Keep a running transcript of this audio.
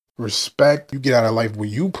Respect you get out of life what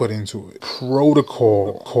you put into it.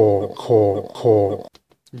 Protocol, call.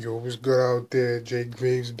 Yo, what's good out there? Jake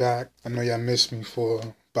Graves back. I know y'all missed me for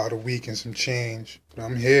about a week and some change, but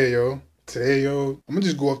I'm here, yo. Today, yo, I'm gonna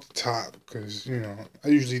just go up the top because, I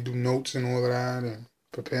usually do notes and all of that and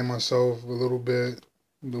prepare myself a little bit,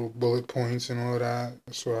 little bullet points and all of that.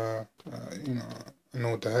 So I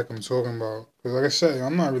know what the heck I'm talking about. Because like I said,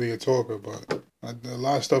 I'm not really a talker, but a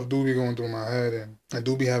lot of stuff do be going through my head and I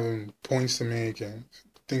do be having points to make and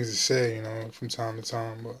things to say, from time to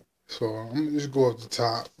time. But so I'm gonna just go up the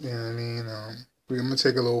top, you know what I mean? I'm gonna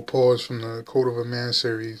take a little pause from the Code of a Man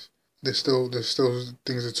series. There's still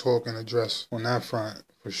things to talk and address on that front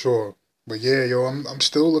for sure. But yeah, yo, I'm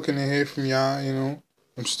still looking to hear from y'all.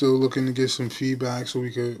 I'm still looking to get some feedback so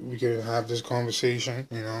we could have this conversation.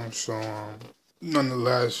 So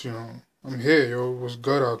nonetheless, I'm here, yo. What's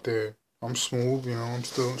good out there? I'm smooth, I'm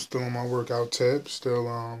still on my workout tips, still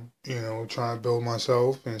trying to build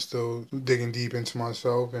myself and still digging deep into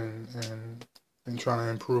myself and trying to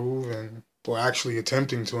improve and or actually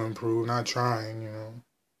attempting to improve, not trying.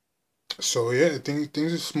 So yeah,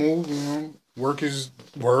 things are smooth. Work is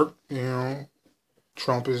work.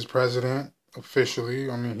 Trump is president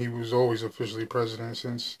officially. I mean, he was always officially president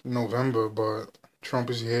since November, but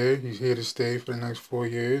Trump is here. He's here to stay for the next 4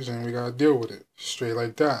 years, and we gotta deal with it straight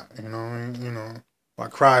like that. Why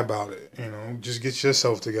cry about it? Just get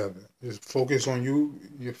yourself together. Just focus on you,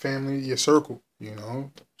 your family, your circle.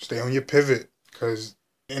 Stay on your pivot, because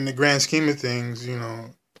in the grand scheme of things,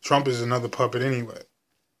 Trump is another puppet anyway.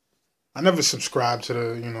 I never subscribed to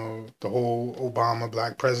the whole Obama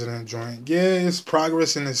black president joint. Yeah, it's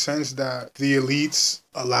progress in the sense that the elites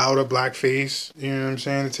allowed a black face, you know what I'm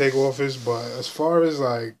saying, to take office. But as far as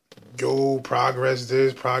like, yo, progress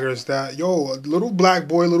this, progress that, yo, little black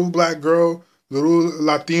boy, little black girl, little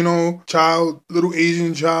Latino child, little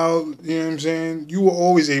Asian child, you know what I'm saying, you were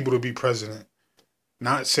always able to be president.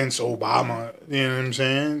 Not since Obama, you know what I'm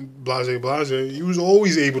saying? Blase, blase. You was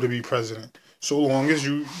always able to be president. So long as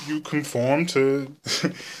you conform to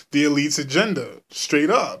the elite's agenda.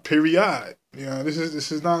 Straight up. Period.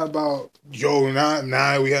 This is not about, yo,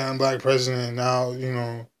 now we have a black president, now,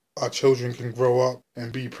 our children can grow up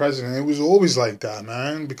and be president. It was always like that,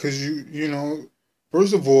 man. Because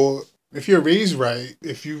first of all, if you're raised right,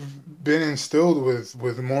 if you've been instilled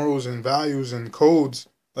with morals and values and codes,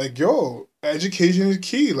 like, yo, education is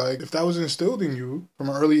key. Like, if that was instilled in you from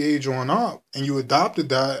an early age on up, and you adopted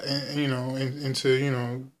that,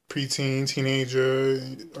 into preteen, teenager,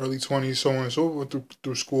 early 20s, so on and so forth,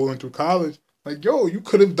 through school and through college, like, yo, you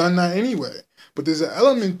could have done that anyway. But there's an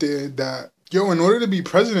element there that, yo, in order to be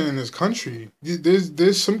president in this country,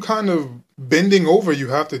 there's some kind of bending over you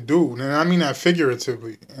have to do, and I mean that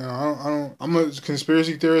figuratively. I'm a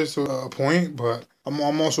conspiracy theorist to a point, but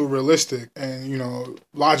I'm also realistic and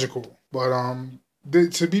logical. But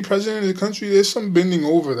to be president of the country, there's some bending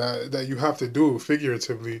over that you have to do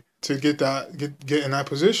figuratively to get in that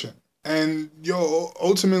position. And yo,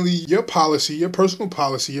 ultimately, your policy, your personal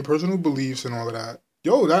policy, your personal beliefs, and all of that,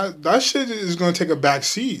 yo, that shit is gonna take a back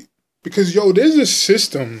seat because yo, there's a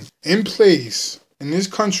system in place in this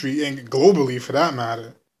country and globally for that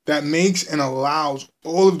matter that makes and allows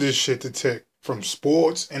all of this shit to tick from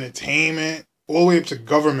sports, entertainment, all the way up to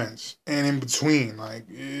governments and in between. Like,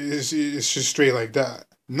 it's just straight like that.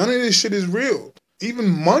 None of this shit is real. Even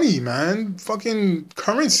money, man. Fucking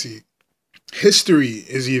currency. History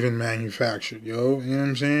is even manufactured, yo. You know what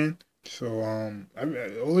I'm saying? So,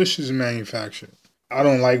 all this shit is manufactured. I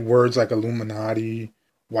don't like words like Illuminati,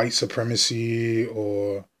 white supremacy,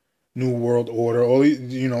 or New World Order. All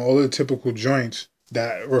the typical joints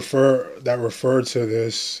that refer to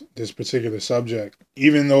this particular subject.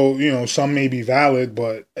 Even though some may be valid,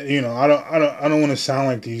 but I don't want to sound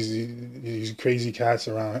like these crazy cats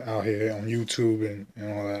around out here on YouTube and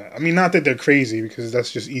all that. I mean, not that they're crazy, because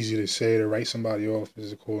that's just easy to say, to write somebody off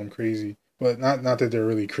is to call them crazy. But not that they're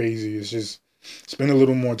really crazy. It's just spend a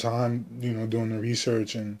little more time doing the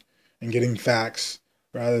research and getting facts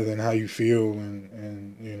rather than how you feel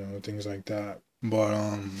and things like that.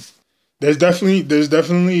 But there's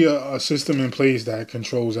definitely a system in place that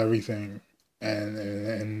controls everything,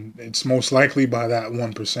 and it's most likely by that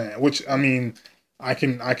 1%. Which, I mean, I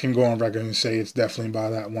can go on record and say it's definitely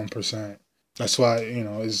by that 1%. That's why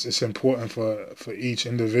it's important for each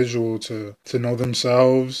individual to know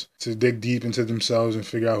themselves, to dig deep into themselves and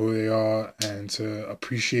figure out who they are, and to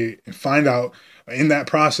appreciate and find out. In that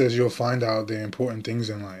process, you'll find out the important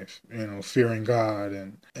things in life. Fearing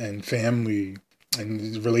God and family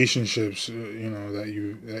and relationships,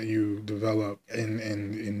 that you develop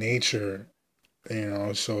in nature.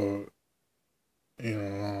 So You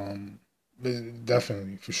know,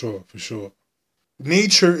 definitely, for sure, for sure.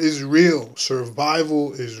 Nature is real.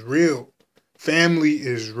 Survival is real. Family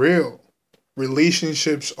is real.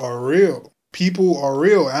 Relationships are real. People are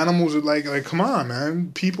real. Animals are like come on,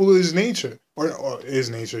 man. People is nature. Or is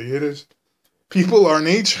nature. You hear this? People are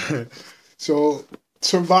nature. So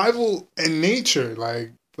survival and nature,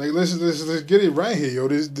 like let's get it right here, yo.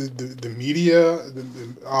 This the media,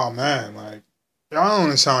 oh man, like I don't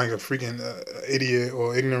want to sound like a freaking idiot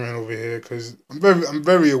or ignorant over here, because I'm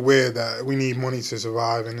very aware that we need money to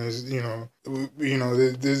survive, and there's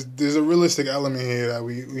there's a realistic element here that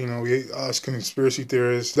we us conspiracy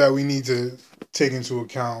theorists that we need to take into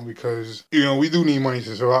account, because we do need money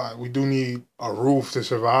to survive. We do need a roof to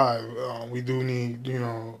survive. We do need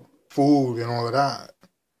food and all of that.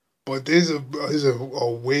 But there's a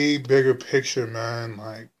way bigger picture, man.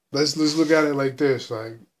 Like let's look at it like this.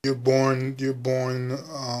 Like you're born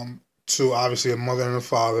to obviously a mother and a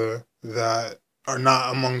father that are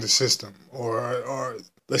not among the system, or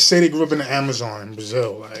let's say they grew up in the Amazon in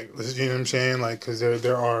Brazil. Like you know what I'm saying? Like because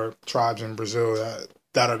there are tribes in Brazil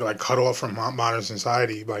that are like cut off from modern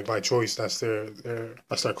society, like by choice. That's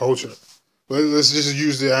their culture. Let's just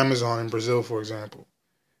use the Amazon in Brazil for example.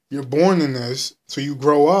 You're born in this, so you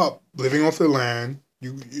grow up living off the land.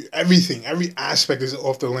 Everything, every aspect is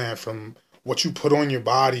off the land, from what you put on your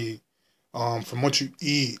body, from what you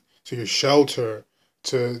eat, to your shelter,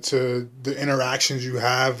 to the interactions you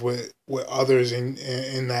have with others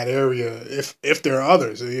in that area. If there are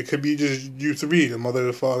others, it could be just you three, the mother,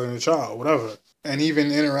 the father, and the child, whatever. And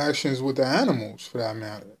even interactions with the animals, for that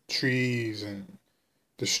matter, trees and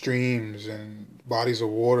the streams and bodies of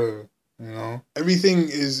water. Everything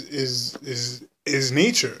is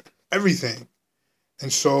nature. Everything.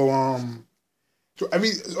 And so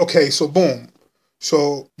boom.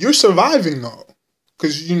 So you're surviving though,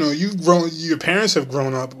 because your parents have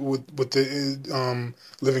grown up with the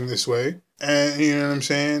living this way, and you know what I'm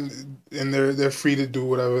saying, and they're free to do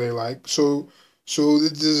whatever they like. So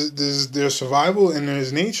there's their survival and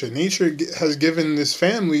there's nature. Nature has given this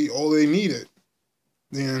family all they needed.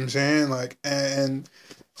 You know what I'm saying? Like, and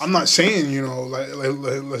I'm not saying like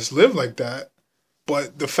let's live like that,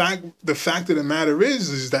 but the fact of the matter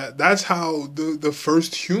is that that's how the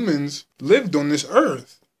first humans lived on this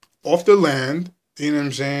earth, off the land. You know what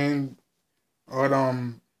I'm saying? But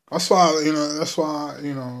that's why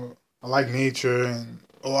I like nature, and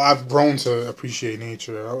I've grown to appreciate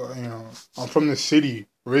nature. I'm from the city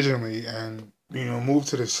originally, and moved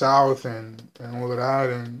to the south and all of that,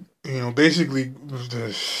 and basically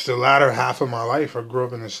the latter half of my life I grew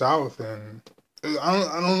up in the south, and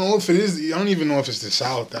I don't know if it is. I don't even know if it's the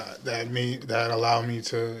South that allowed me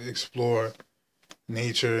to explore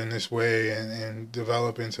nature in this way and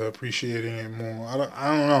develop into appreciating it more.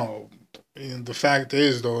 I don't know. And the fact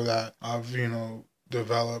is though that I've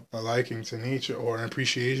developed a liking to nature, or an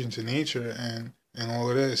appreciation to nature, and all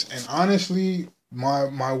of this. And honestly,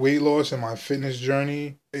 my weight loss and my fitness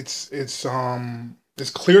journey, it's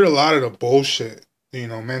cleared a lot of the bullshit,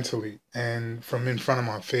 mentally, and from in front of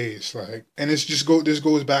my face. Like, and it's just this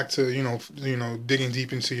goes back to digging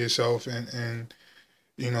deep into yourself, and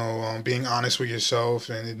being honest with yourself,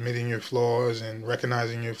 and admitting your flaws and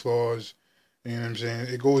recognizing your flaws. You know what I'm saying?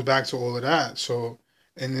 It goes back to all of that. So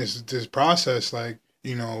in this process, like,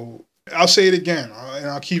 I'll say it again, and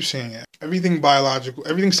I'll keep saying it. Everything biological,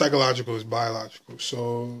 everything psychological is biological.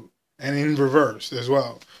 So, and in reverse as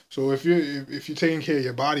well. So if you're taking care of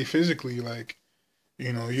your body physically, like,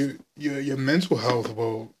 your mental health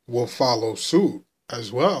will follow suit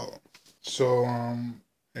as well. So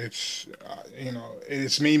it's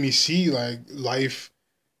made me see like life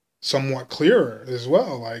somewhat clearer as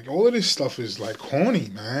well. Like all of this stuff is like corny,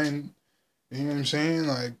 man. You know what I'm saying?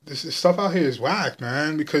 Like this stuff out here is whack,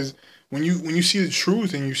 man. Because when you see the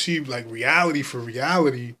truth and you see like reality for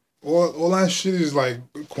reality, all that shit is like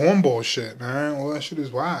cornball shit, man. All that shit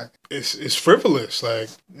is whack. It's frivolous. Like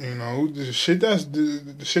the shit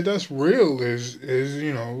that's real is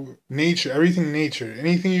nature. Everything nature.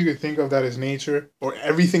 Anything you could think of that is nature, or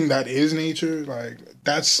everything that is nature, like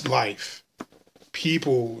that's life.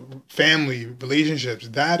 People, family, relationships.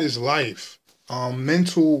 That is life.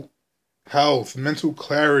 Mental health, mental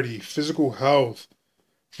clarity, physical health,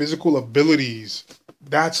 physical abilities.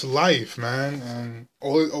 That's life, man. And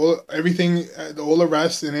everything, all the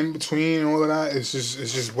rest and in between and all of that is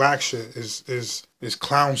just whack shit. Is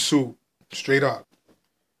clown soup, straight up.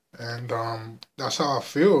 And that's how I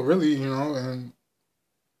feel, really, And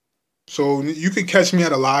so you could catch me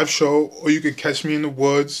at a live show, or you could catch me in the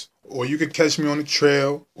woods, or you could catch me on the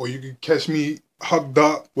trail, or you could catch me hugged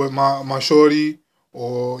up with my shorty,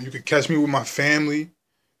 or you could catch me with my family.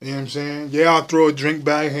 You know what I'm saying? Yeah, I'll throw a drink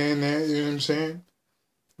back here and there. You know what I'm saying?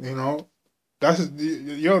 You know,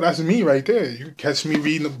 that's me right there. You catch me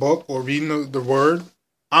reading a book or reading the word.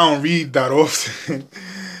 I don't read that often,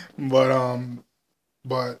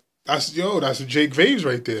 but that's Jake Graves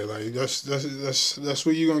right there. Like that's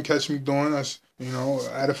what you're gonna catch me doing. That's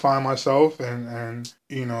edifying myself and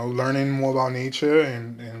learning more about nature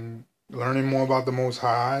and learning more about the Most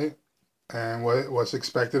High and what's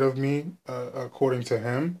expected of me according to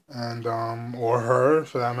Him and or her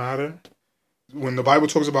for that matter. When the Bible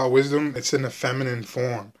talks about wisdom, it's in the feminine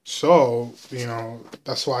form. So,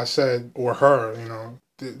 that's why I said, or her,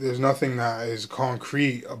 there's nothing that is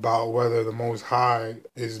concrete about whether the Most High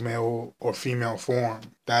is male or female form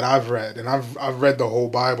that I've read. And I've read the whole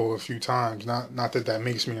Bible a few times. Not that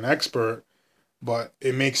makes me an expert, but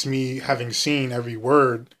it makes me, having seen every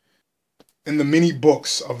word in the many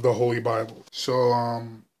books of the Holy Bible. So,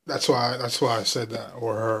 that's why I said that,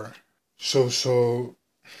 or her. So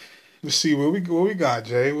let's see what we got,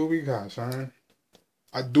 Jay. What we got, son?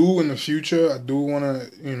 I do in the future. I do want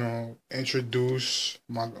to, introduce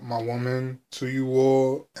my woman to you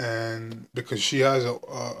all, and because she has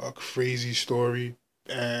a crazy story,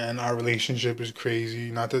 and our relationship is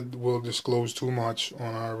crazy. Not that we'll disclose too much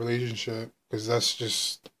on our relationship, because that's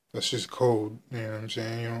just code. You know what I'm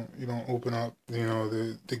saying? You don't open up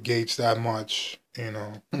the gates that much.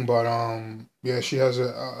 But yeah, she has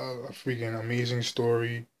a freaking amazing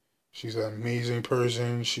story. She's an amazing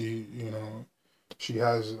person. She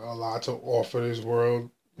has a lot to offer this world,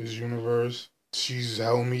 this universe. She's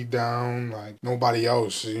held me down like nobody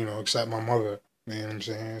else, except my mother. You know what I'm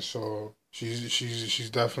saying? So she's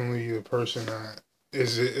definitely the person that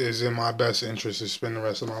is in my best interest to spend the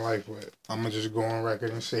rest of my life with. I'm gonna just go on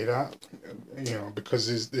record and say that, because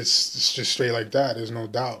it's just straight like that. There's no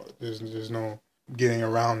doubt. There's no getting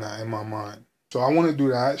around that in my mind. So I want to do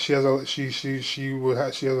that. She has a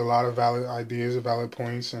lot of valid ideas, valid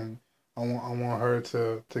points, and I want her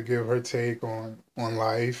to give her take on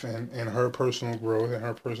life and her personal growth and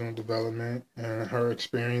her personal development and her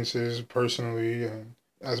experiences personally, and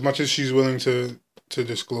as much as she's willing to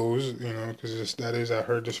disclose, because that is at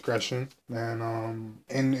her discretion,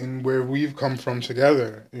 and where we've come from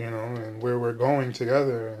together, and where we're going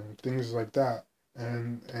together and things like that,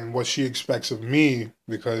 and what she expects of me,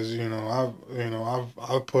 because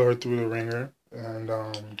I've put her through the ringer, and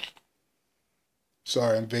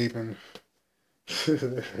sorry, I'm vaping.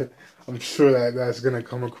 I'm sure that's gonna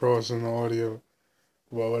come across in the audio,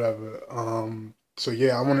 well, whatever. So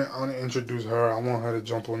yeah, I wanna introduce her. I want her to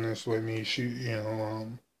jump on this with me. She,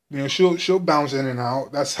 she'll bounce in and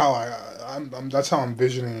out. That's how that's how I'm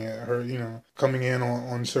visioning it. Her, coming in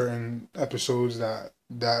on certain episodes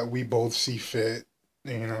that we both see fit.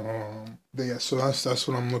 But yeah, so that's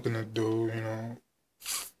what I'm looking to do. Let's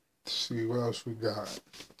see what else we got.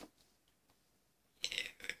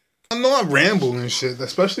 I know I ramble and shit,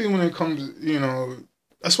 especially when it comes,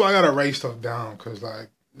 that's why I gotta write stuff down, cause like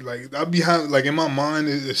I be having, like, in my mind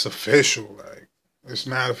it's official, like it's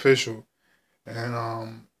mad official,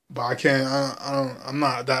 and but I can't, I'm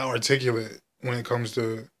not that articulate when it comes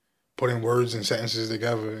to putting words and sentences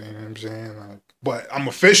together. You know what I'm saying? Like, but I'm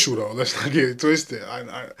official though. Let's not get it twisted.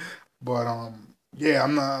 But yeah,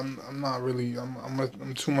 I'm not really.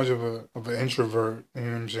 I'm too much of an introvert. You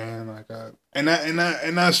know what I'm saying? Like, and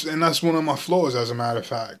that's one of my flaws. As a matter of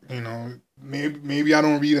fact, maybe I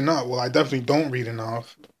don't read enough. Well, I definitely don't read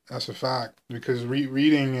enough. That's a fact, because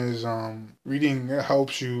reading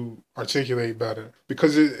helps you articulate better,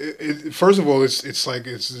 because it first of all,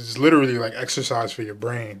 it's literally like exercise for your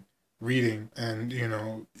brain, reading, and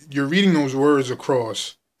you're reading those words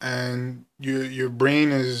across, and your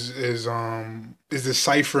brain is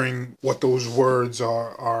deciphering what those words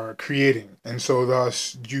are creating, and so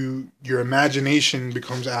thus your imagination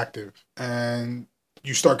becomes active, and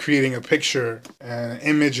you start creating a picture and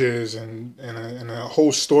images and a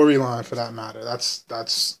whole storyline, for that matter.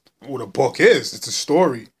 That's what a book is. It's a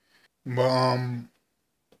story. But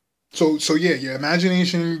so yeah, your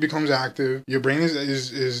imagination becomes active. Your brain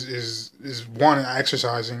is one,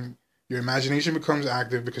 exercising. Your imagination becomes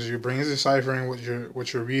active because your brain is deciphering what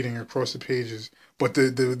you're reading across the pages. But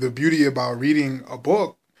the beauty about reading a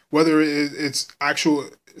book, whether it's actual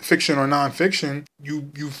fiction or nonfiction,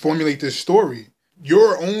 you formulate this story,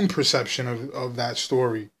 your own perception of that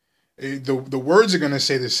story. The words are gonna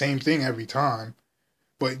say the same thing every time,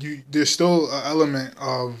 but there's still an element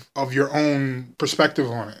of your own perspective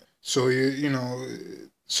on it. So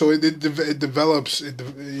so it develops.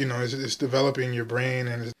 It's developing your brain,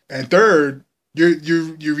 and third,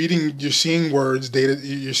 you're reading, you're seeing words,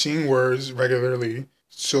 you're seeing words regularly,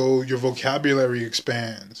 so your vocabulary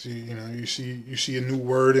expands. You see a new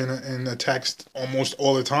word in a text almost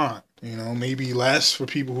all the time. Maybe less for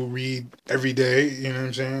people who read every day. You know what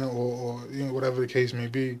I'm saying, or whatever the case may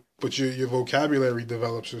be. But your vocabulary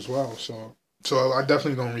develops as well. So I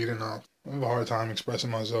definitely don't read enough. I have a hard time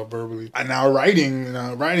expressing myself verbally. And now writing,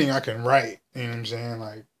 I can write. You know what I'm saying?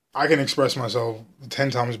 Like, I can express myself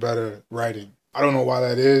 10 times better writing. I don't know why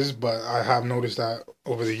that is, but I have noticed that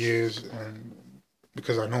over the years, and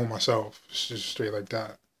because I know myself, it's just straight like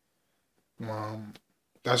that. Um,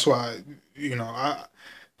 that's why,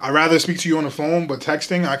 I rather speak to you on the phone, but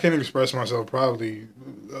texting, I can express myself probably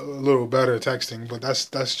a little better texting, but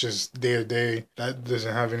that's just day to day. That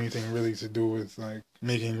doesn't have anything really to do with like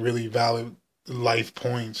making really valid life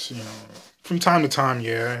points. From time to time,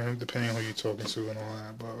 yeah, depending on who you're talking to and all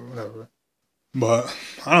that, but whatever. But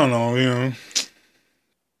I don't know,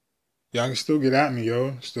 y'all can still get at me,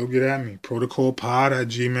 yo. Still get at me.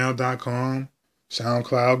 Protocolpod@gmail.com.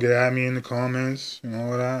 SoundCloud, get at me in the comments and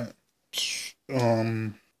all of that.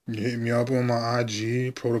 You hit me up on my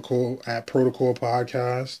IG, Protocol @Protocol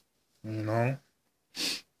Podcast. You know.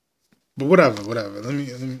 But whatever.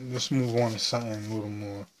 Let's move on to something a little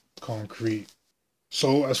more concrete.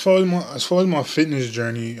 So as far as my fitness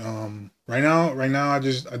journey, right now I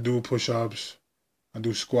do push ups, I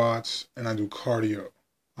do squats, and I do cardio.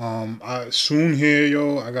 I soon here,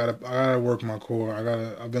 yo, I gotta work my core.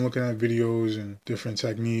 I've been looking at videos and different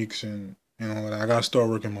techniques, and I gotta start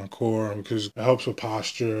working my core because it helps with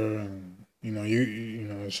posture, and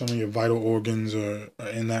some of your vital organs are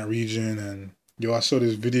in that region. And yo, I saw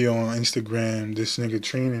this video on Instagram. This nigga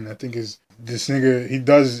training, I think is this nigga. He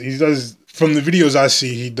does from the videos I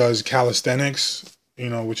see, he does calisthenics.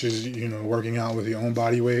 Which is working out with your own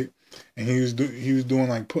body weight. And he was doing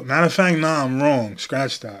like matter of fact, nah, I'm wrong.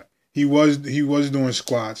 Scratch that. He was doing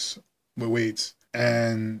squats with weights,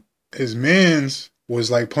 and his man's was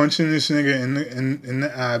like punching this nigga in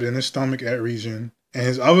the abs, in the stomach at region, and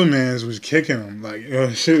his other man's was kicking him. Like,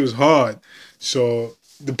 shit was hard. So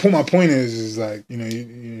my point is like, I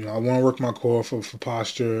want to work my core for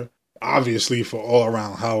posture, obviously for all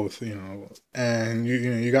around health, and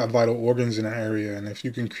you got vital organs in that area, and if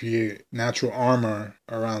you can create natural armor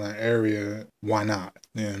around that area, why not?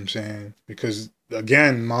 You know what I'm saying? Because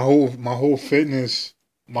again, my whole fitness,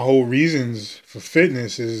 my whole reasons for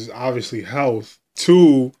fitness is obviously health.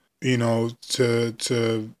 Two,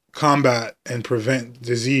 to combat and prevent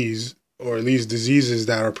disease, or at least diseases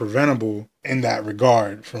that are preventable in that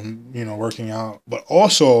regard from working out, but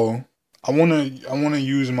also I want to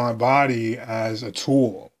use my body as a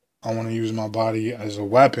tool. I want to use my body as a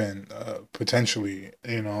weapon, potentially,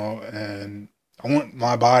 and I want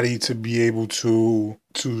my body to be able to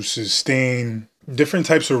sustain different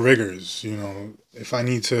types of rigors. If I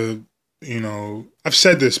need to, I've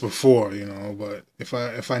said this before, but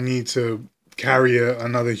if I need to carry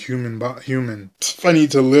another human, if I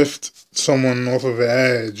need to lift someone off of an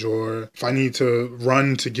edge, or if I need to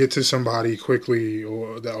run to get to somebody quickly,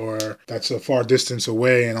 or that's a far distance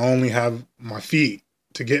away, and I only have my feet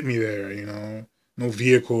to get me there, no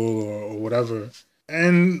vehicle or whatever.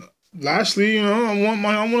 And lastly, I want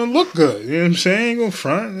to look good. You know what I'm saying? Go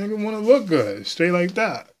front, nigga, want to look good, straight like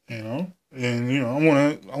that. And I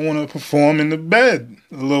want to perform in the bed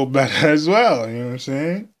a little better as well. You know what I'm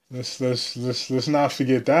saying? Let's not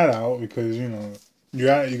forget that out, because you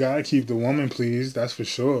gotta keep the woman pleased. That's for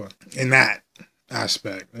sure. In that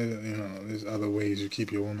aspect, there's other ways you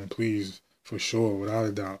keep your woman pleased for sure, without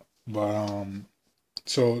a doubt. But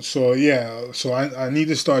so yeah, so I need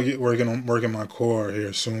to start working my core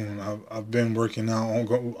here soon. I've been working out.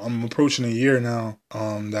 I'm approaching a year now.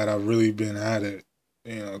 That I've really been at it.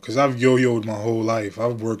 Because I've yo-yoed my whole life.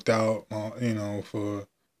 I've worked out, for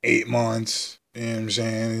 8 months. You know what I'm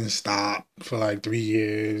saying? And stop for like 3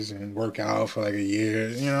 years and work out for like a year.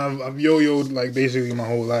 I've yo-yoed like basically my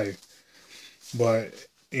whole life. But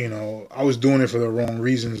I was doing it for the wrong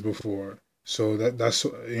reasons before. So that's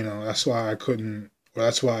why I couldn't. Well,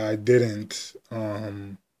 that's why I didn't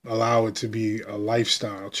allow it to be a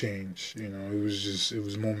lifestyle change. It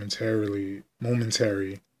was momentary.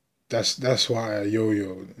 That's why I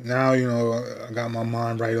yo-yo. Now I got my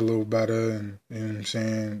mind right a little better, and what I'm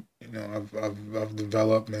saying. I've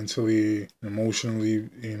developed mentally, emotionally,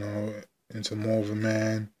 into more of a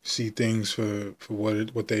man. See things for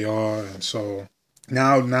what they are, and so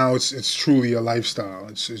now it's truly a lifestyle.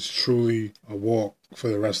 It's truly a walk for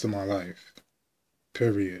the rest of my life.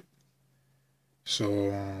 Period.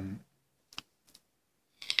 So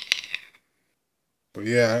But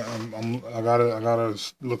yeah, I gotta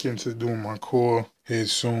look into doing my core here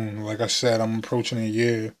soon. Like I said, I'm approaching a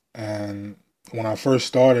year, and when I first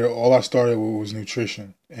started, all I started with was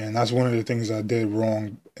nutrition, and that's one of the things I did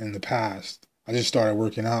wrong in the past. I just started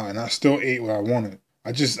working out, and I still ate what I wanted.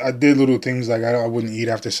 I did little things like I wouldn't eat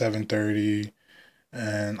after 7:30,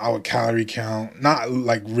 and I would calorie count, not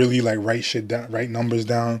like really like write shit down, write numbers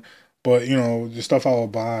down, but the stuff I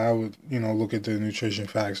would buy, I would look at the nutrition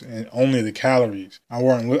facts and only the calories. I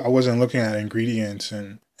wasn't looking at ingredients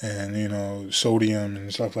and sodium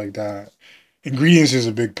and stuff like that. Ingredients is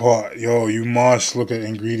a big part, yo. You must look at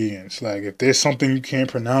ingredients. Like if there's something you can't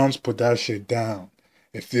pronounce, put that shit down.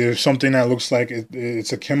 If there's something that looks like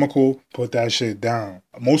it's a chemical, put that shit down.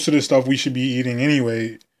 Most of the stuff we should be eating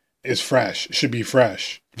anyway is fresh. It should be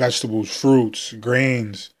fresh. Vegetables, fruits,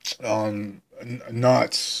 grains,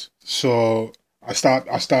 nuts. So I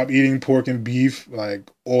stopped eating pork and beef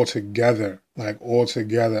like altogether. Like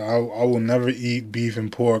altogether. I will never eat beef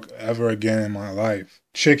and pork ever again in my life.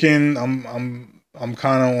 Chicken, I'm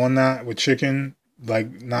kinda on that with chicken.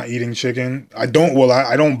 Like not eating chicken. I don't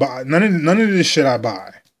buy none of this shit I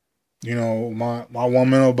buy. My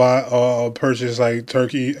woman will buy purchase like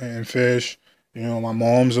turkey and fish. My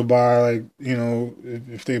moms will buy like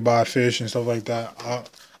if they buy fish and stuff like that,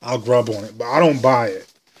 I'll grub on it, but I don't buy it.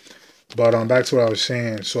 But back to what I was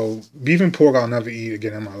saying. So beef and pork I'll never eat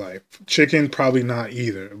again in my life. Chicken probably not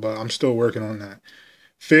either, but I'm still working on that.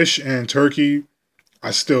 Fish and turkey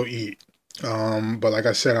I still eat, but like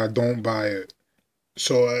I said, I don't buy it.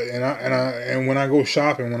 So and when I go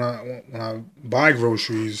shopping, when I buy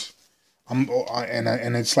groceries, and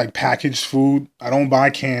it's like packaged food. I don't buy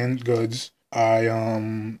canned goods. I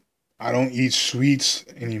don't eat sweets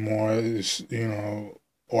anymore.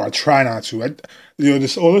 Or I try not to.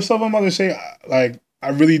 This all the stuff I'm about to say, like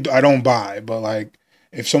I don't buy. But like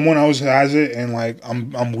if someone else has it and like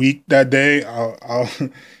I'm weak that day, I'll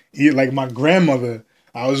eat. Like my grandmother.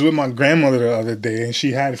 I was with my grandmother the other day and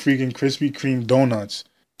she had freaking Krispy Kreme donuts.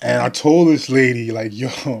 And I told this lady like,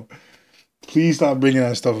 yo, please stop bringing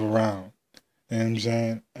that stuff around. You know what I'm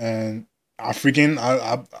saying? And I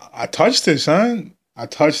touched it, son. I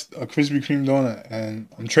touched a Krispy Kreme donut, and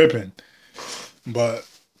I'm tripping. But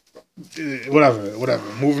whatever.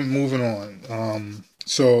 Moving on.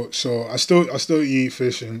 So I still eat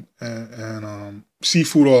fish and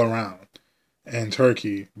seafood all around and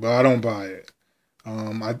turkey, but I don't buy it.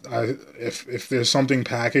 If there's something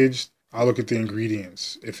packaged, I look at the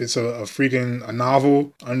ingredients. If it's a freaking a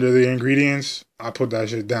novel under the ingredients, I put that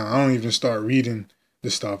shit down. I don't even start reading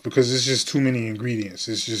the stuff because it's just too many ingredients.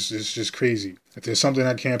 It's just crazy. If there's something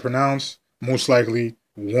I can't pronounce, most likely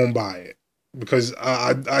won't buy it. Because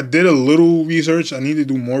I did a little research. I need to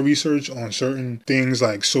do more research on certain things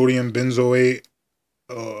like sodium benzoate.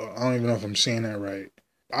 I don't even know if I'm saying that right.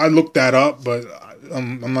 I looked that up, but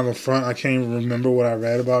I'm not gonna front. I can't even remember what I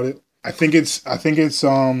read about it. I think it's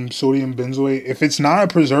sodium benzoate. If it's not a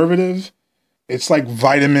preservative, it's like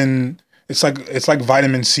vitamin. It's like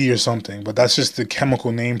vitamin C or something, but that's just the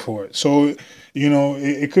chemical name for it. So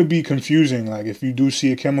it could be confusing. Like if you do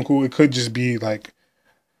see a chemical, it could just be like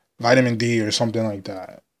vitamin D or something like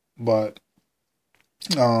that. But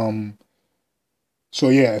um, so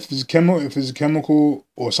yeah, if it's a chemical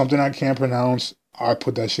or something I can't pronounce, I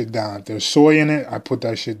put that shit down. If there's soy in it, I put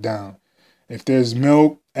that shit down. If there's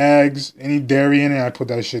milk, eggs, any dairy in it, I put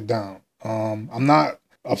that shit down. I'm not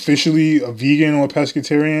officially a vegan or a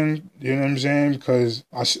pescatarian, you know what I'm saying? Because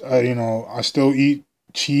I still eat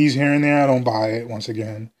cheese here and there. I don't buy it once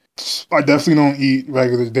again. I definitely don't eat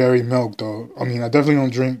regular dairy milk though. I mean, I definitely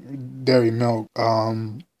don't drink dairy milk. I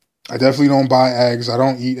definitely don't buy eggs. I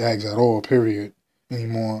don't eat eggs at all, period,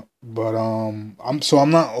 anymore. But I'm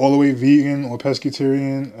not all the way vegan or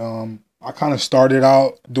pescatarian. I kind of started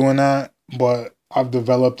out doing that, but I've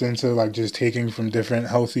developed into like just taking from different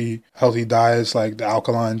healthy diets like the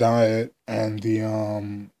alkaline diet and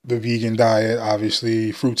the vegan diet,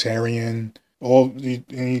 obviously fruitarian,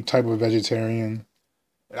 any type of vegetarian.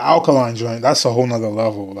 Alkaline joint, that's a whole nother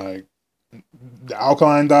level. Like the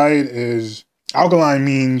alkaline diet is alkaline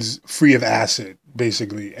means free of acid,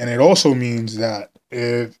 basically. And it also means that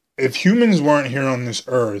if humans weren't here on this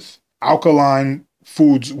earth, alkaline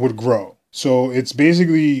foods would grow. So it's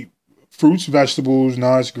basically fruits, vegetables,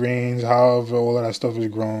 nuts, grains, however all of that stuff is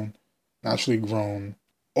grown, naturally grown.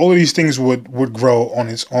 All of these things would grow on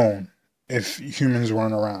its own if humans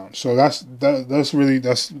weren't around. So that's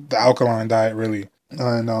the alkaline diet really.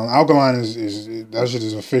 And alkaline is that shit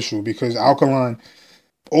is official because alkaline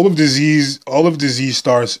all of disease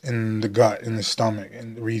starts in the gut, in the stomach,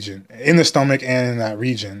 in the region, in the stomach and in that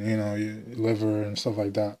region. Your liver and stuff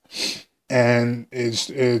like that. and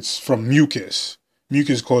it's from mucus.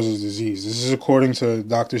 Mucus causes disease. This is according to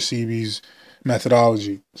Dr. Sebi's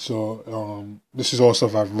methodology. So this is all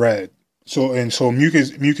stuff I've read. So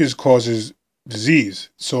mucus causes disease.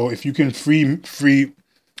 So if you can free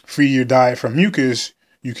your diet from mucus,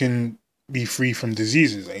 you can be free from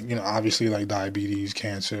diseases. Like, obviously like diabetes,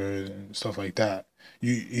 cancer, and stuff like that.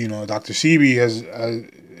 Dr. Sebi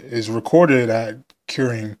is recorded at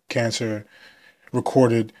curing cancer,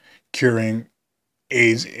 recorded curing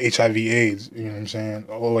AIDS, HIV/AIDS, you know what I'm saying,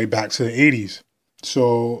 all the way back to the 80s.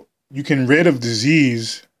 So you can rid of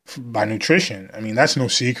disease by nutrition. I mean, that's no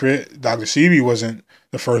secret. Dr. Sebi wasn't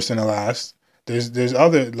the first and the last. There's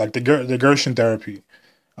other, like the Gerson therapy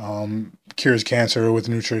cures cancer with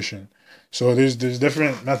nutrition. So there's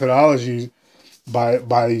different methodologies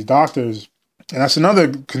by these doctors, and that's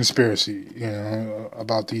another conspiracy,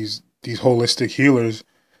 about these holistic healers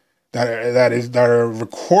that are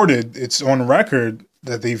recorded. It's on record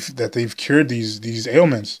that they've cured these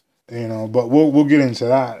ailments, But we'll get into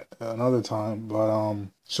that another time. But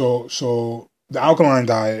so the alkaline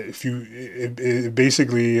diet,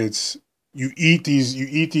 basically it's you eat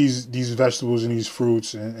these vegetables and these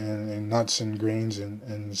fruits and nuts and grains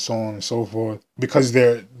and so on and so forth, because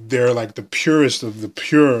they're like the purest of the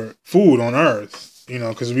pure food on earth,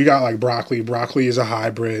 because we got like broccoli is a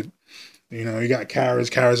hybrid. You got carrots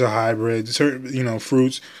are hybrid, certain,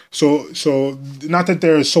 fruits. So not that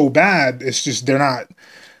they're so bad, it's just they're not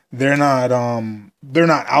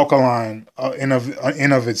alkaline in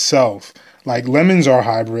of itself. Like lemons are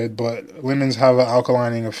hybrid, but lemons have an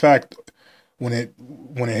alkalining effect when it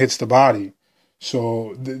hits the body.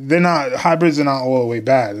 So hybrids are not all the way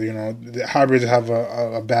bad. The hybrids have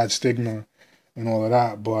a bad stigma and all of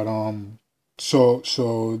that. But so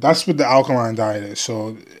that's what the alkaline diet is.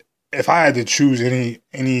 So if I had to choose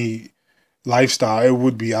any lifestyle, it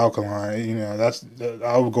would be alkaline.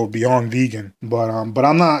 I would go beyond vegan. But I'm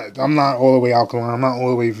not all the way alkaline. I'm not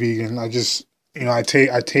all the way vegan. I just I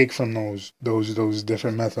take from those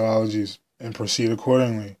different methodologies and proceed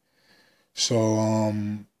accordingly. So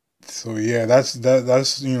yeah, that's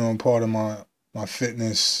part of my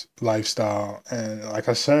fitness lifestyle. And like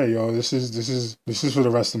I said, this is for the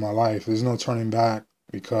rest of my life. There's no turning back,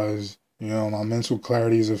 because my mental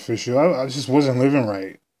clarity is official. I just wasn't living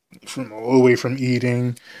right, all the way from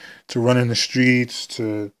eating to running the streets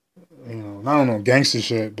to, I don't know, gangster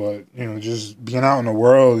shit, but, just being out in the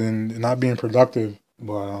world and not being productive.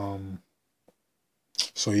 But,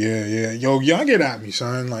 so yeah. Yo, y'all get at me,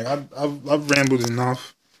 son. Like, I've rambled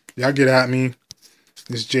enough. Y'all get at me.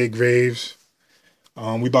 This Jay Graves.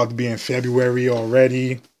 We about to be in February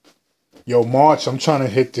already. Yo, March, I'm trying to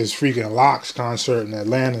hit this freaking Locks concert in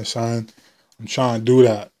Atlanta, son. I'm trying to do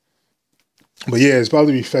that. But yeah, it's about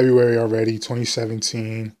to be February already,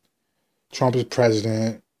 2017. Trump is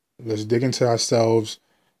president. Let's dig into ourselves.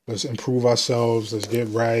 Let's improve ourselves. Let's get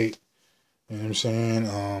right. You know what I'm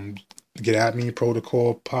saying? Get at me,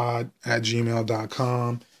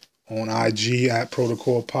 protocolpod@gmail.com. On IG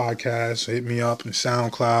 @Protocol Podcast. Hit me up in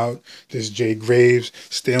SoundCloud. This is Jay Graves.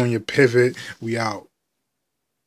 Stay on your pivot. We out.